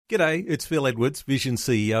G'day, it's Phil Edwards, Vision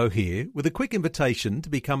CEO here, with a quick invitation to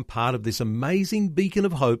become part of this amazing beacon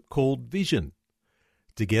of hope called Vision.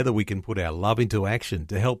 Together we can put our love into action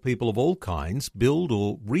to help people of all kinds build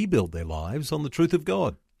or rebuild their lives on the truth of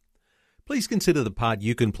God. Please consider the part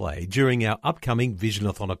you can play during our upcoming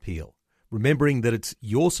Visionathon appeal, remembering that it's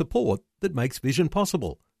your support that makes Vision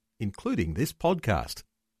possible, including this podcast.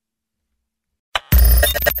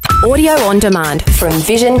 Audio on demand from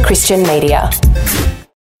Vision Christian Media.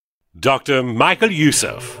 Dr. Michael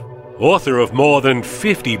Youssef, author of more than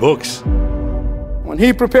 50 books. When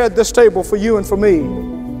he prepared this table for you and for me,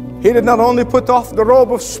 he did not only put off the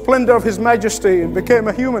robe of splendor of his majesty and became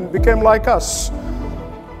a human, became like us,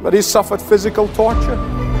 but he suffered physical torture,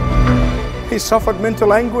 he suffered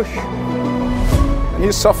mental anguish, and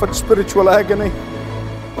he suffered spiritual agony.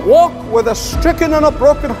 Walk with a stricken and a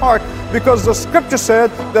broken heart, because the scripture said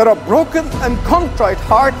that a broken and contrite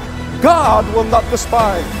heart God will not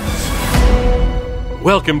despise.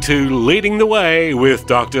 Welcome to Leading the Way with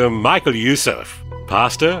Dr. Michael Youssef,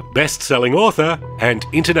 pastor, best-selling author, and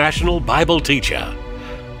international Bible teacher.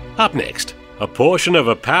 Up next, a portion of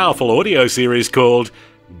a powerful audio series called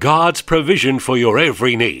God's Provision for Your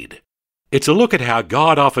Every Need. It's a look at how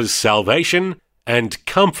God offers salvation and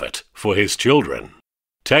comfort for His children.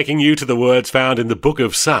 Taking you to the words found in the book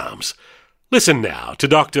of Psalms. Listen now to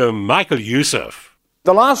Dr. Michael Youssef.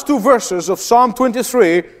 The last two verses of Psalm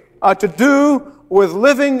 23 are to do with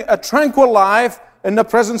living a tranquil life in the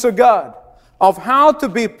presence of God, of how to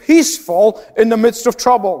be peaceful in the midst of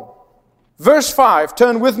trouble. Verse 5,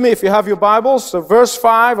 turn with me if you have your Bibles, to verse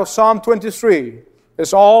 5 of Psalm 23.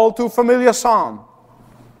 It's all too familiar psalm.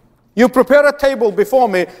 You prepare a table before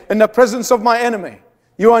me in the presence of my enemy.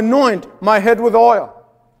 You anoint my head with oil.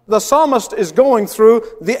 The psalmist is going through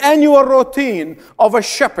the annual routine of a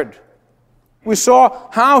shepherd. We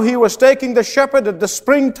saw how he was taking the shepherd at the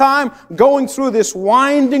springtime, going through these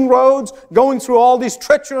winding roads, going through all these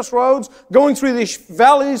treacherous roads, going through these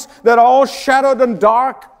valleys that are all shadowed and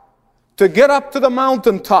dark, to get up to the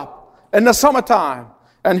mountaintop in the summertime.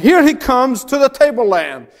 And here he comes to the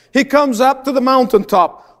tableland. He comes up to the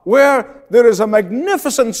mountaintop where there is a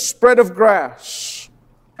magnificent spread of grass.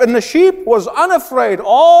 And the sheep was unafraid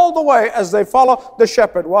all the way as they follow the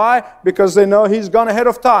shepherd. Why? Because they know he's gone ahead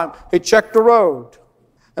of time. He checked the road.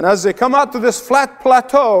 And as they come out to this flat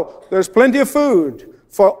plateau, there's plenty of food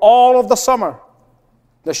for all of the summer.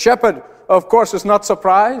 The shepherd, of course, is not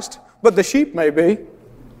surprised, but the sheep may be.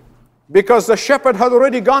 Because the shepherd had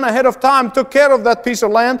already gone ahead of time, took care of that piece of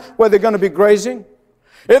land where they're going to be grazing.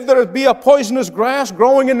 If there be a poisonous grass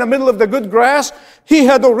growing in the middle of the good grass, he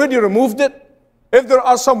had already removed it. If there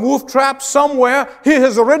are some wolf traps somewhere, he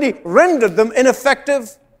has already rendered them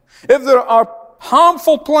ineffective. If there are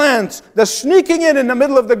harmful plants that's sneaking in the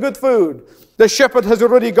middle of the good food, the shepherd has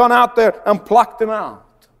already gone out there and plucked them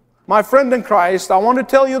out. My friend in Christ, I want to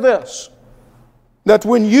tell you this, that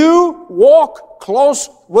when you walk close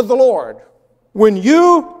with the Lord, when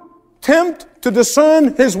you attempt to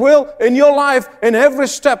discern His will in your life, in every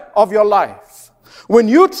step of your life, when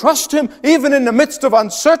you trust Him even in the midst of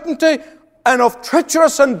uncertainty and of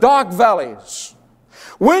treacherous and dark valleys,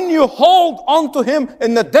 when you hold on to Him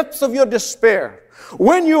in the depths of your despair,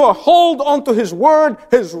 when you hold on to His word,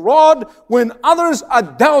 His rod, when others are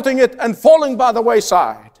doubting it and falling by the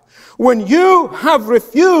wayside, when you have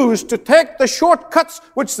refused to take the shortcuts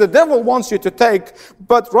which the devil wants you to take,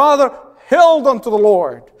 but rather held unto the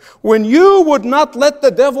Lord, when you would not let the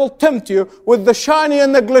devil tempt you with the shiny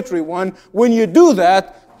and the glittery one, when you do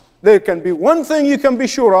that, there can be one thing you can be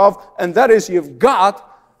sure of, and that is you've got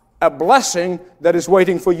a blessing that is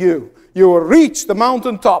waiting for you. You will reach the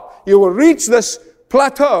mountaintop. You will reach this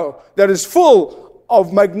plateau that is full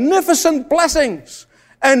of magnificent blessings.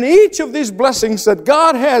 And each of these blessings that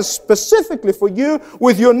God has specifically for you,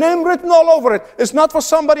 with your name written all over it, is not for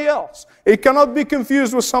somebody else. It cannot be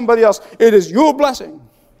confused with somebody else. It is your blessing.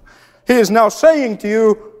 He is now saying to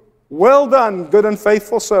you, well done, good and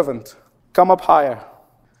faithful servant. Come up higher.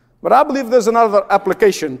 But I believe there's another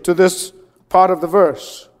application to this part of the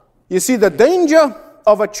verse. You see, the danger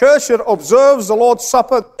of a church that observes the Lord's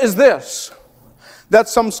Supper is this, that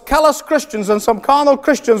some callous Christians and some carnal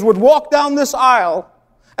Christians would walk down this aisle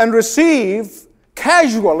and receive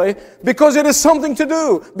casually because it is something to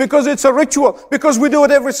do, because it's a ritual, because we do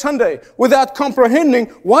it every Sunday, without comprehending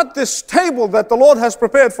what this table that the Lord has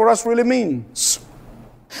prepared for us really means.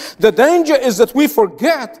 The danger is that we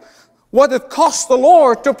forget what it cost the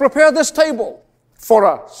Lord to prepare this table for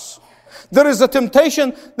us. There is a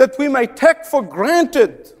temptation that we may take for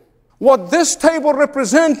granted what this table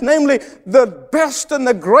represents, namely the best and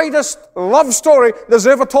the greatest love story that's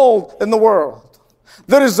ever told in the world.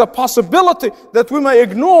 There is a possibility that we may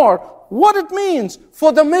ignore what it means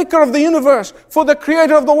for the maker of the universe, for the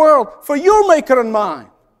creator of the world, for your maker and mine,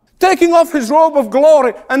 taking off his robe of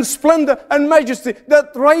glory and splendor and majesty that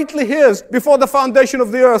rightly his before the foundation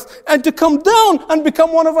of the earth, and to come down and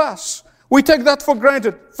become one of us. We take that for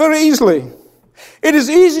granted very easily. It is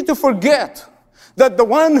easy to forget that the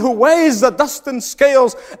one who weighs the dust in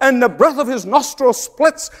scales and the breath of his nostrils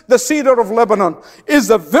splits the cedar of Lebanon is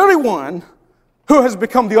the very one who has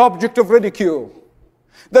become the object of ridicule.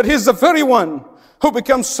 That he's the very one who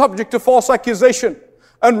becomes subject to false accusation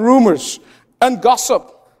and rumors and gossip.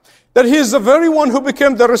 That he is the very one who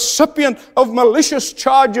became the recipient of malicious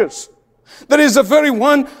charges. That he is the very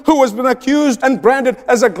one who has been accused and branded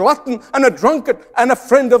as a glutton and a drunkard and a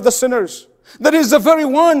friend of the sinners. That is the very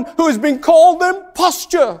one who is being called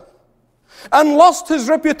imposture and lost his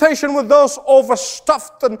reputation with those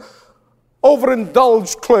overstuffed and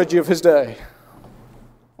overindulged clergy of his day.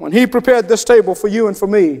 When he prepared this table for you and for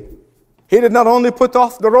me, he did not only put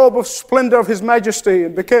off the robe of splendor of his majesty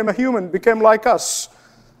and became a human, became like us,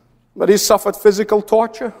 but he suffered physical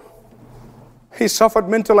torture, he suffered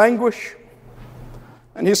mental anguish,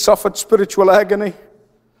 and he suffered spiritual agony.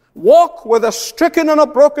 Walk with a stricken and a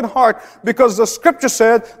broken heart, because the scripture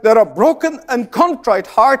said that a broken and contrite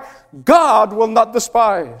heart God will not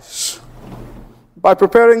despise. By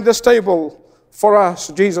preparing this table for us,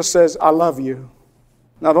 Jesus says, I love you.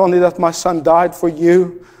 Not only that my son died for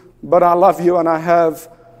you, but I love you and I have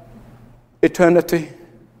eternity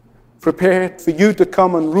prepared for you to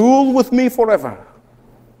come and rule with me forever.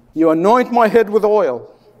 You anoint my head with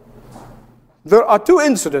oil. There are two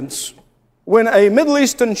incidents when a Middle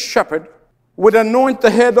Eastern shepherd would anoint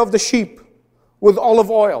the head of the sheep with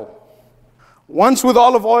olive oil. Once with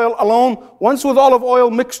olive oil alone, once with olive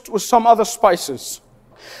oil mixed with some other spices.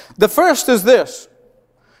 The first is this.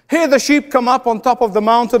 Here the sheep come up on top of the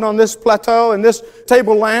mountain on this plateau in this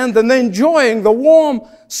tableland, and they're enjoying the warm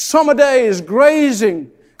summer days,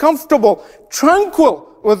 grazing, comfortable,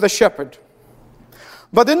 tranquil with the shepherd.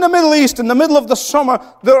 But in the Middle East, in the middle of the summer,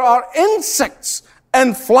 there are insects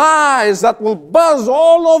and flies that will buzz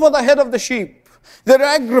all over the head of the sheep. That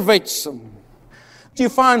aggravates them. You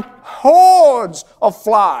find hordes of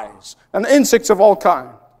flies and insects of all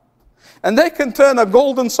kinds. And they can turn a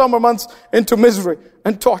golden summer months into misery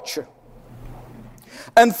and torture.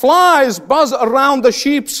 And flies buzz around the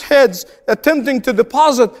sheep's heads, attempting to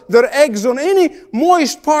deposit their eggs on any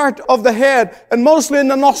moist part of the head, and mostly in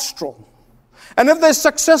the nostril. And if they're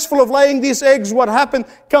successful of laying these eggs, what happens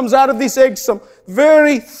comes out of these eggs some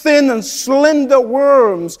very thin and slender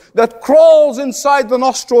worms that crawls inside the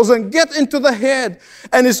nostrils and get into the head,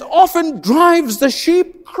 and it often drives the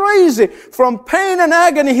sheep crazy. From pain and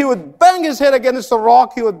agony, he would bang his head against the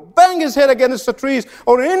rock, he would bang his head against the trees,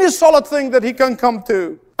 or any solid thing that he can come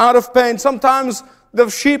to. Out of pain, sometimes the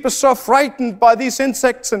sheep is so frightened by these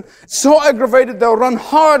insects and so aggravated, they'll run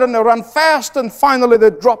hard and they'll run fast, and finally they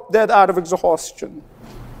drop dead out of exhaustion.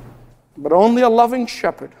 But only a loving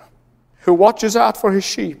shepherd who watches out for his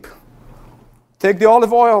sheep take the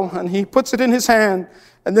olive oil and he puts it in his hand,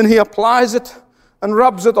 and then he applies it and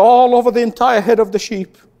rubs it all over the entire head of the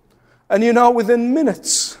sheep. And you know, within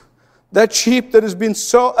minutes, that sheep that has been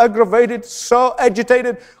so aggravated, so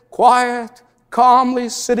agitated, quiet, calmly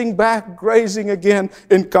sitting back, grazing again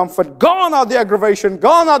in comfort. Gone are the aggravation,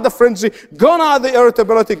 gone are the frenzy, gone are the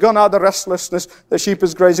irritability, gone are the restlessness. The sheep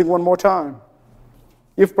is grazing one more time.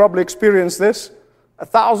 You've probably experienced this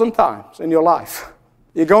 1,000 times in your life.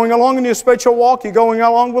 You're going along in your spiritual walk, you're going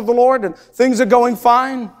along with the Lord, and things are going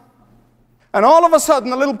fine. And all of a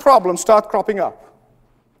sudden, a little problem starts cropping up.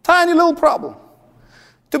 Tiny little problem.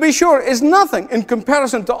 To be sure, is nothing in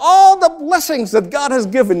comparison to all the blessings that God has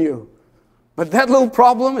given you. But that little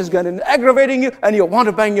problem is going to aggravating you, and you'll want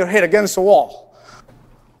to bang your head against the wall.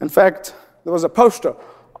 In fact, there was a poster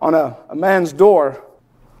on a man's door,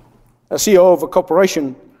 a CEO of a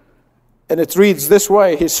corporation, and it reads this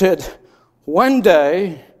way. He said, "One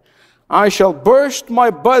day I shall burst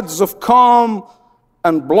my buds of calm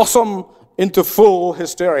and blossom into full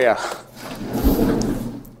hysteria."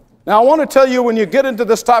 Now, I want to tell you, when you get into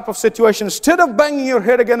this type of situation, instead of banging your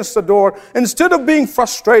head against the door, instead of being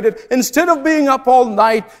frustrated, instead of being up all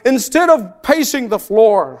night, instead of pacing the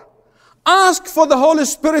floor, ask for the Holy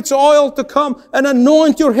Spirit's oil to come and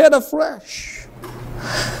anoint your head afresh.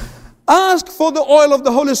 Ask for the oil of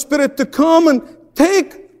the Holy Spirit to come and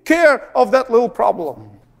take care of that little problem.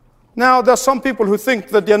 Now, there are some people who think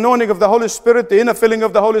that the anointing of the Holy Spirit, the inner filling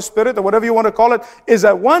of the Holy Spirit, or whatever you want to call it, is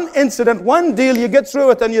a one incident, one deal, you get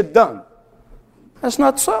through it and you're done. That's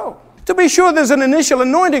not so. To be sure, there's an initial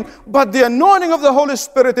anointing, but the anointing of the Holy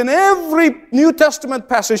Spirit in every New Testament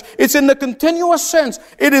passage, it's in the continuous sense.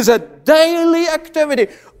 It is a daily activity,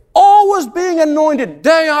 always being anointed,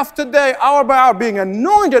 day after day, hour by hour, being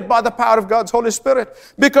anointed by the power of God's Holy Spirit,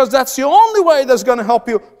 because that's the only way that's going to help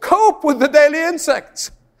you cope with the daily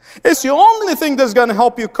insects. It's the only thing that's going to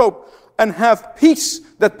help you cope and have peace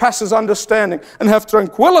that passes understanding and have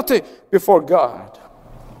tranquility before God.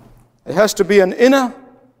 It has to be an inner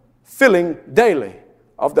filling daily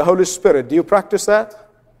of the Holy Spirit. Do you practice that?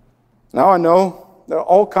 Now I know there are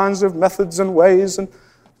all kinds of methods and ways, and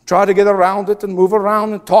try to get around it and move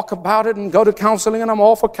around and talk about it and go to counseling, and I'm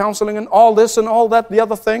all for counseling and all this and all that, the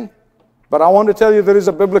other thing. But I want to tell you there is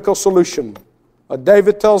a biblical solution.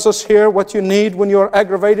 David tells us here what you need when you're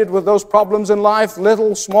aggravated with those problems in life,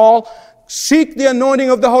 little, small. Seek the anointing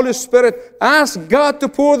of the Holy Spirit. Ask God to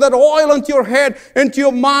pour that oil into your head, into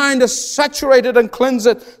your mind, to saturate it and cleanse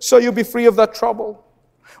it so you'll be free of that trouble.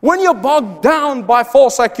 When you're bogged down by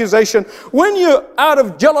false accusation, when you're out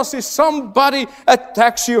of jealousy, somebody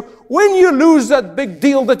attacks you, when you lose that big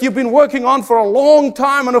deal that you've been working on for a long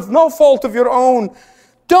time and of no fault of your own,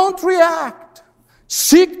 don't react.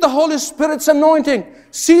 Seek the Holy Spirit's anointing.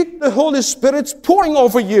 Seek the Holy Spirit's pouring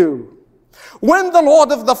over you. When the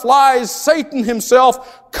Lord of the Flies, Satan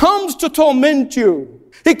himself, comes to torment you,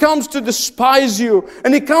 he comes to despise you,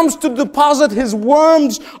 and he comes to deposit his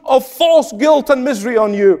worms of false guilt and misery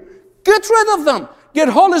on you, get rid of them. Get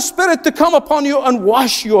Holy Spirit to come upon you and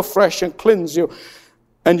wash you afresh and cleanse you,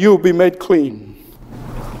 and you'll be made clean.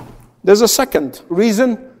 There's a second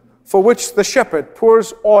reason for which the shepherd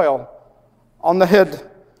pours oil on the head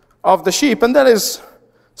of the sheep, and that is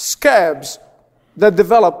scabs that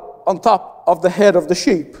develop on top of the head of the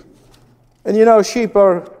sheep. And you know, sheep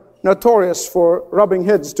are notorious for rubbing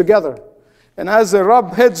heads together. And as they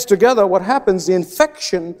rub heads together, what happens, the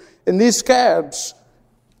infection in these scabs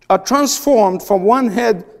are transformed from one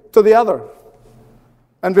head to the other.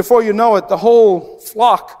 And before you know it, the whole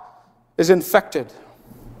flock is infected.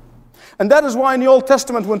 And that is why in the Old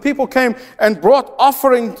Testament, when people came and brought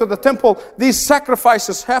offering to the temple, these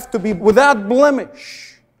sacrifices have to be without blemish.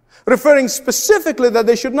 Referring specifically that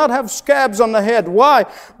they should not have scabs on the head. Why?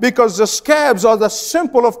 Because the scabs are the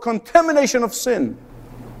symbol of contamination of sin.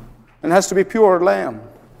 And has to be pure lamb.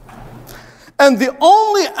 And the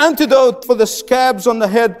only antidote for the scabs on the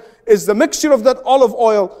head is the mixture of that olive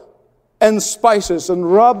oil and spices,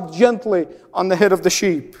 and rubbed gently on the head of the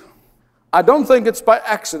sheep. I don't think it's by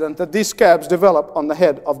accident that these scabs develop on the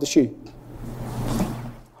head of the sheep.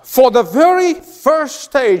 For the very first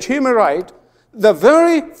stage, hear me right, the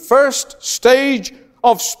very first stage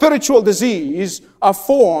of spiritual disease are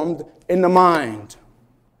formed in the mind.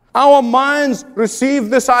 Our minds receive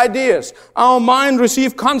these ideas. Our mind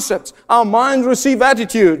receive concepts. Our mind receive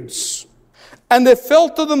attitudes. And they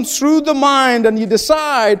filter them through the mind, and you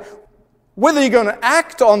decide whether you're going to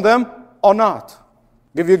act on them or not.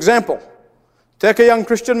 I'll give you an example. Take a young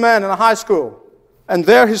Christian man in a high school, and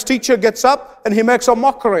there his teacher gets up and he makes a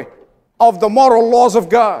mockery of the moral laws of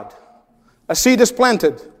God. A seed is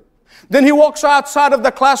planted. Then he walks outside of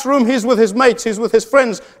the classroom. He's with his mates, he's with his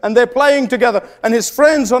friends, and they're playing together. And his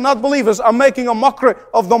friends who are not believers are making a mockery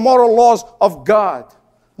of the moral laws of God.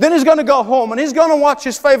 Then he's going to go home and he's going to watch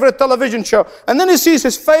his favorite television show. And then he sees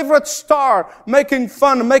his favorite star making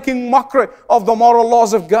fun, making mockery of the moral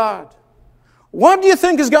laws of God. What do you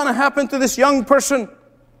think is going to happen to this young person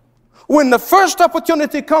when the first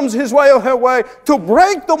opportunity comes his way or her way to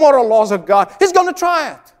break the moral laws of God? He's going to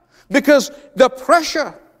try it. Because the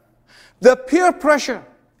pressure, the peer pressure,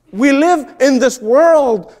 we live in this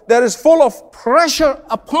world that is full of pressure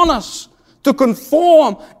upon us to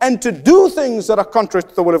conform and to do things that are contrary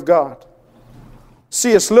to the will of God.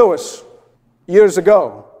 C.S. Lewis, years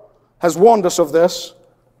ago, has warned us of this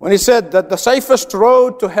when he said that the safest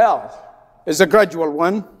road to hell is a gradual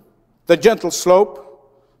one, the gentle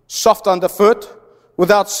slope, soft underfoot,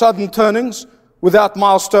 without sudden turnings, without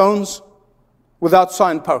milestones, without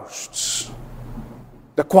signposts.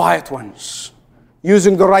 The quiet ones,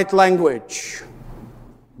 using the right language,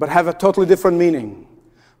 but have a totally different meaning,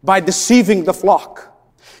 by deceiving the flock.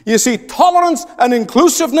 You see, tolerance and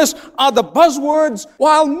inclusiveness are the buzzwords,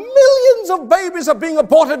 while millions of babies are being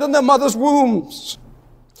aborted in their mother's wombs.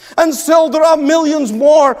 And still there are millions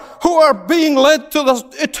more who are being led to the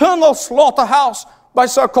eternal slaughterhouse by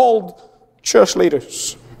so-called church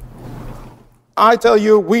leaders. I tell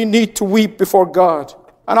you, we need to weep before God.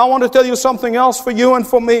 And I want to tell you something else for you and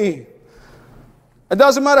for me. It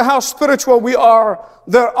doesn't matter how spiritual we are.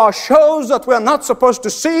 There are shows that we're not supposed to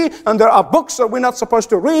see, and there are books that we're not supposed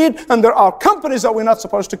to read, and there are companies that we're not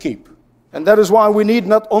supposed to keep. And that is why we need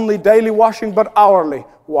not only daily washing, but hourly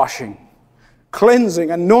washing.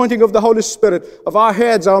 Cleansing, anointing of the Holy Spirit, of our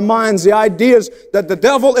heads, our minds, the ideas that the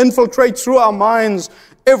devil infiltrates through our minds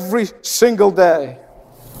every single day.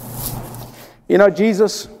 You know,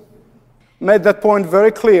 Jesus made that point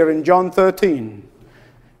very clear in John 13,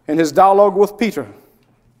 in his dialogue with Peter.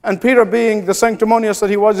 And Peter, being the sanctimonious that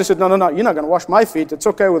he was, he said, no, you're not going to wash my feet. It's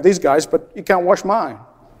okay with these guys, but you can't wash mine.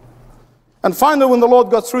 And finally, when the Lord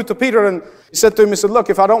got through to Peter and he said to him, he said, look,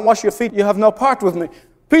 if I don't wash your feet, you have no part with me.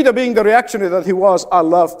 Peter, being the reactionary that he was, I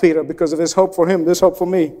love Peter because of his hope for him, this hope for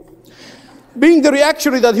me. Being the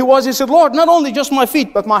reactionary that he was, he said, Lord, not only just my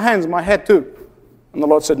feet, but my hands, my head too. And the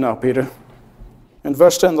Lord said, no, Peter. In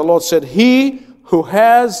verse 10, the Lord said, he who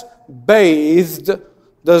has bathed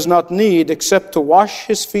does not need except to wash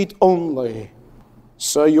his feet only.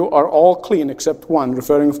 So you are all clean except one,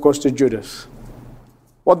 referring, of course, to Judas.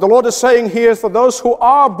 What the Lord is saying here is for those who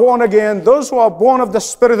are born again, those who are born of the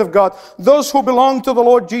Spirit of God, those who belong to the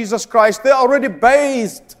Lord Jesus Christ, they're already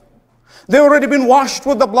bathed. They've already been washed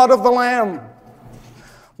with the blood of the Lamb.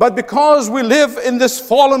 But because we live in this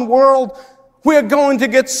fallen world, we are going to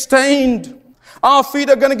get stained. Our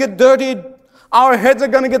feet are going to get dirtied. Our heads are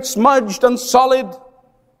going to get smudged and sullied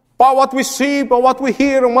by what we see, by what we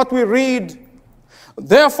hear, and what we read.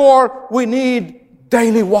 Therefore, we need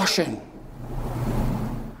daily washing.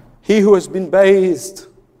 He who has been bathed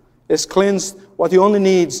is cleansed. What he only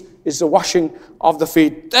needs is the washing of the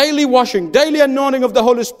feet. Daily washing, daily anointing of the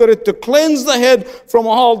Holy Spirit to cleanse the head from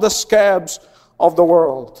all the scabs of the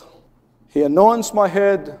world. He anoints my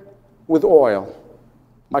head with oil.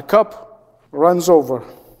 My cup runs over.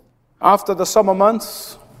 After the summer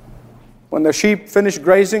months, when the sheep finish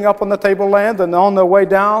grazing up on the tableland and on their way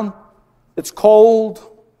down, it's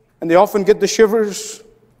cold and they often get the shivers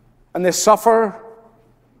and they suffer.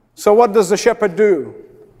 So what does the shepherd do?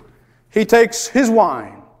 He takes his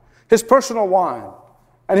wine, his personal wine,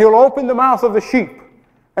 and he'll open the mouth of the sheep,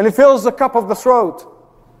 and he fills the cup of the throat.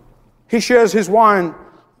 He shares his wine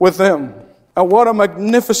with them. And what a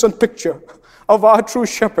magnificent picture of our true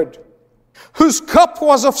shepherd, whose cup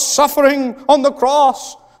was of suffering on the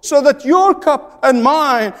cross, so that your cup and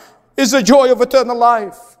mine is the joy of eternal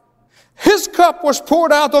life. His cup was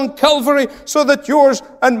poured out on Calvary so that yours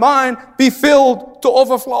and mine be filled to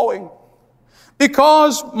overflowing.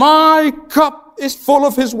 Because my cup is full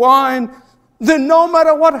of his wine, then no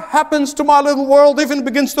matter what happens to my little world, even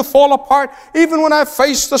begins to fall apart, even when I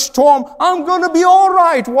face the storm, I'm going to be all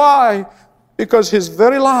right. Why? Because his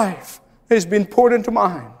very life has been poured into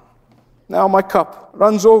mine. Now my cup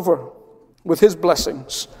runs over with his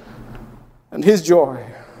blessings and his joy.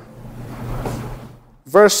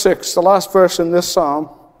 Verse 6, the last verse in this psalm,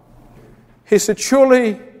 he said,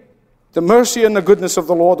 surely the mercy and the goodness of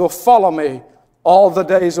the Lord will follow me all the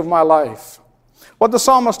days of my life. What the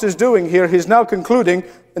psalmist is doing here, he's now concluding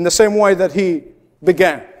in the same way that he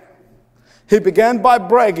began. He began by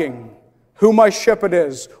bragging who my shepherd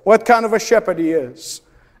is, what kind of a shepherd he is.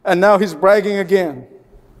 And now he's bragging again.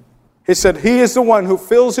 He said, he is the one who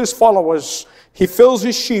fills his followers. He fills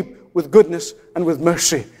his sheep with goodness and with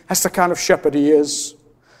mercy. That's the kind of shepherd he is.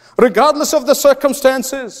 Regardless of the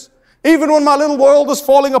circumstances, even when my little world is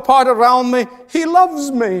falling apart around me, he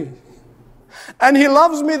loves me. And he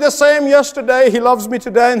loves me the same yesterday, he loves me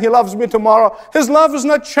today, and he loves me tomorrow. His love is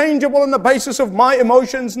not changeable on the basis of my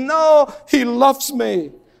emotions. No, he loves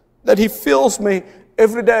me, that he fills me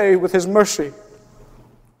every day with his mercy.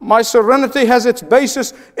 My serenity has its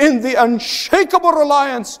basis in the unshakable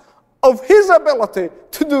reliance of his ability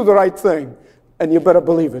to do the right thing. And you better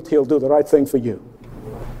believe it, he'll do the right thing for you.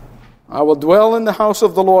 I will dwell in the house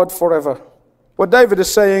of the Lord forever. What David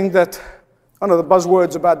is saying, that one of the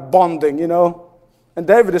buzzwords about bonding, and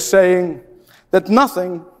David is saying that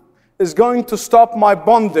nothing is going to stop my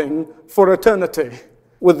bonding for eternity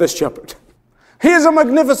with this shepherd. He is a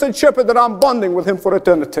magnificent shepherd that I'm bonding with him for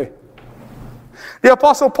eternity. The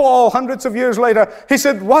Apostle Paul, hundreds of years later, he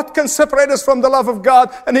said, what can separate us from the love of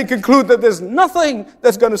God? And he concluded that there's nothing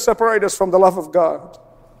that's going to separate us from the love of God.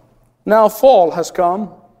 Now fall has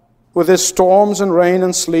come with its storms and rain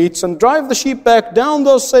and sleets, and drive the sheep back down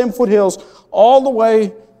those same foothills all the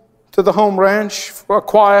way to the home ranch for a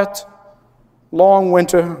quiet, long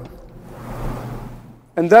winter.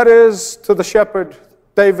 And that is, to the shepherd,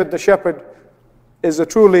 David the shepherd, is a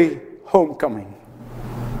truly homecoming.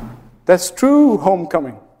 That's true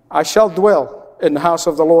homecoming. I shall dwell in the house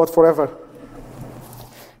of the Lord forever.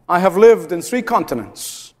 I have lived in 3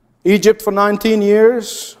 continents. Egypt for 19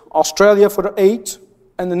 years, Australia for 8,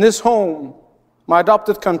 and in this home, my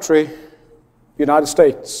adopted country, United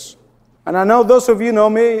States. And I know those of you know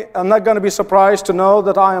me, I'm not going to be surprised to know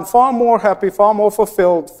that I am far more happy, far more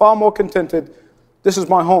fulfilled, far more contented. This is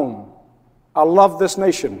my home. I love this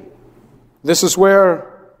nation. This is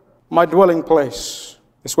where my dwelling place.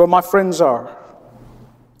 It's where my friends are.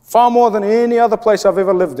 Far more than any other place I've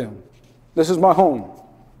ever lived in. This is my home.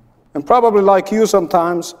 And probably like you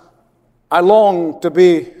sometimes, I long to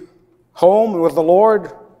be home with the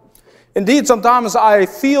Lord. Indeed, sometimes I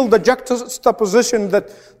feel the juxtaposition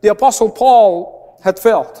that the Apostle Paul had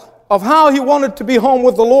felt of how he wanted to be home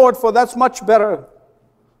with the Lord, for that's much better.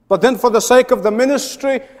 But then for the sake of the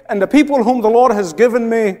ministry and the people whom the Lord has given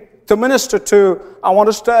me to minister to, I want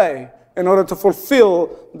to stay in order to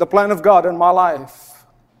fulfill the plan of God in my life.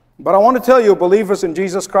 But I want to tell you, believers in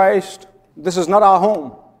Jesus Christ, this is not our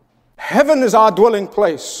home. Heaven is our dwelling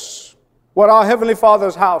place, what our Heavenly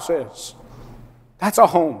Father's house is. That's our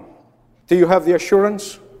home. Do you have the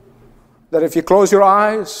assurance that if you close your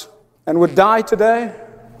eyes and would die today,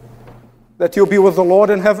 that you'll be with the Lord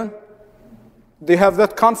in heaven? Do you have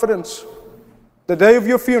that confidence? The day of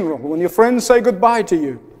your funeral, when your friends say goodbye to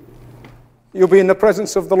you, you'll be in the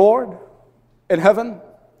presence of the Lord in heaven?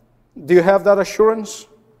 Do you have that assurance?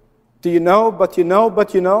 Do you know, but you know,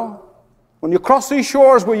 but you know? When you cross these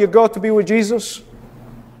shores, will you go to be with Jesus?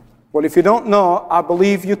 Well, if you don't know, I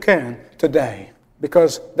believe you can today,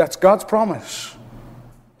 because that's God's promise.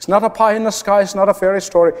 It's not a pie in the sky. It's not a fairy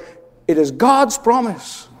story. It is God's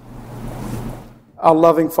promise. Our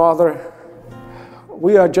loving Father,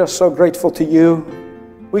 we are just so grateful to you.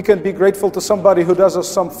 We can be grateful to somebody who does us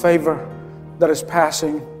some favor that is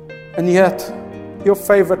passing, and yet your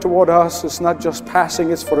favor toward us is not just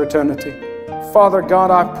passing, it's for eternity. Father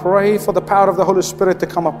God, I pray for the power of the Holy Spirit to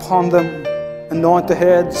come upon them, anoint the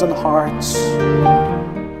heads and hearts.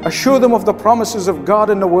 Assure them of the promises of God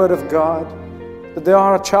and the Word of God, that they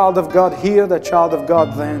are a child of God here, they're a child of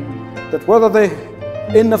God then, that whether they're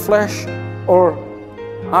in the flesh or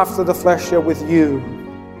after the flesh, they're with you.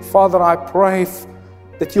 Father, I pray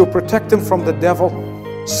that you'll protect them from the devil.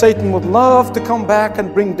 Satan would love to come back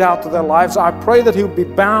and bring doubt to their lives. I pray that he'll be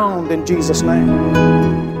bound in Jesus' name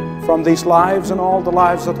from these lives and all the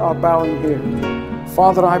lives that are bowing here.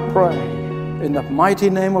 Father, I pray in the mighty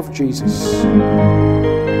name of Jesus.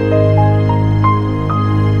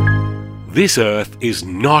 This earth is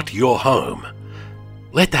not your home.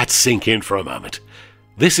 Let that sink in for a moment.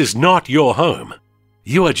 This is not your home.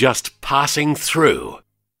 You are just passing through.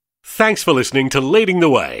 Thanks for listening to Leading the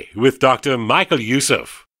Way with Dr. Michael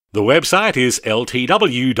Youssef. The website is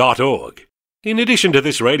ltw.org. In addition to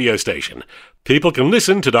this radio station, people can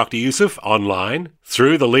listen to Dr. Youssef online,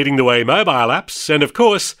 through the Leading the Way mobile apps, and of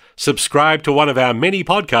course, subscribe to one of our many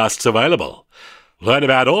podcasts available. Learn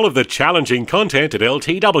about all of the challenging content at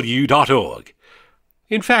ltw.org.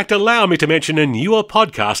 In fact, allow me to mention a newer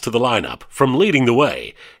podcast to the lineup from Leading the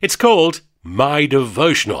Way. It's called My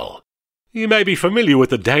Devotional. You may be familiar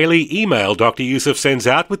with the daily email Dr. Youssef sends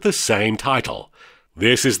out with the same title.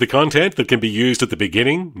 This is the content that can be used at the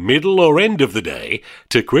beginning, middle, or end of the day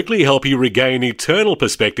to quickly help you regain eternal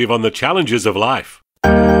perspective on the challenges of life.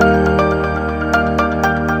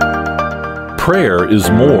 Prayer is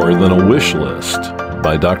More Than a Wish List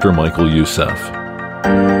by Dr. Michael Youssef.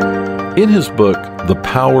 In his book, The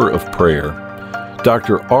Power of Prayer,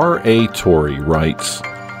 Dr. R.A. Torrey writes,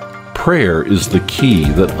 "Prayer is the key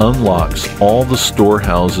that unlocks all the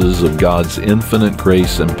storehouses of God's infinite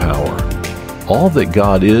grace and power. All that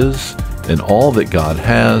God is and all that God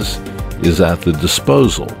has is at the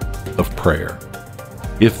disposal of prayer."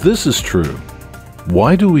 If this is true,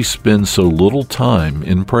 why do we spend so little time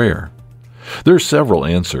in prayer? There are several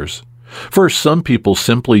answers. First, some people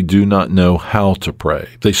simply do not know how to pray.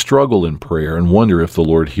 They struggle in prayer and wonder if the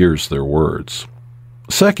Lord hears their words.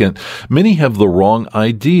 Second, many have the wrong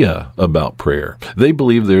idea about prayer. They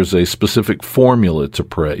believe there's a specific formula to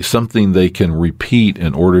pray, something they can repeat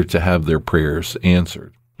in order to have their prayers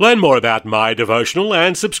answered. Learn more about My Devotional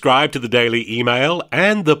and subscribe to the daily email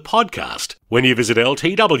and the podcast when you visit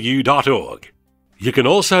ltw.org. You can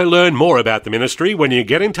also learn more about the ministry when you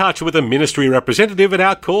get in touch with a ministry representative at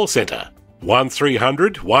our call centre,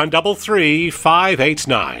 1300 133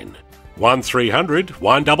 589. 1300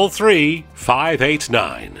 133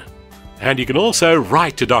 589. And you can also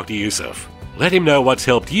write to Dr. Youssef. Let him know what's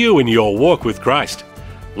helped you in your walk with Christ.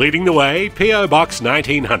 Leading the Way, P.O. Box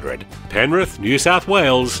 1900, Penrith, New South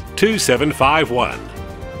Wales 2751.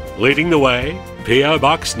 Leading the Way, P.O.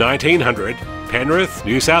 Box 1900, Penrith,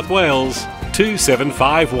 New South Wales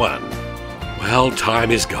 2751. Well,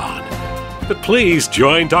 time is gone. But please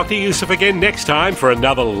join Dr. Youssef again next time for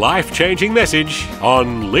another life-changing message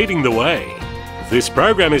on Leading the Way. This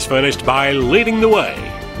program is furnished by Leading the Way,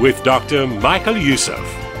 with Dr. Michael Youssef,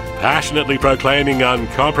 passionately proclaiming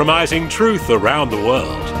uncompromising truth around the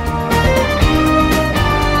world.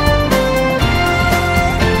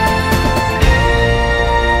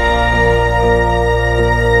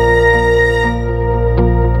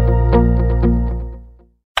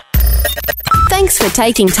 Thanks for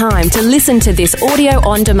taking time to listen to this audio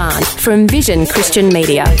on demand from Vision Christian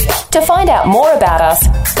Media. To find out more about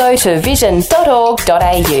us, go to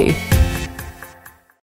vision.org.au.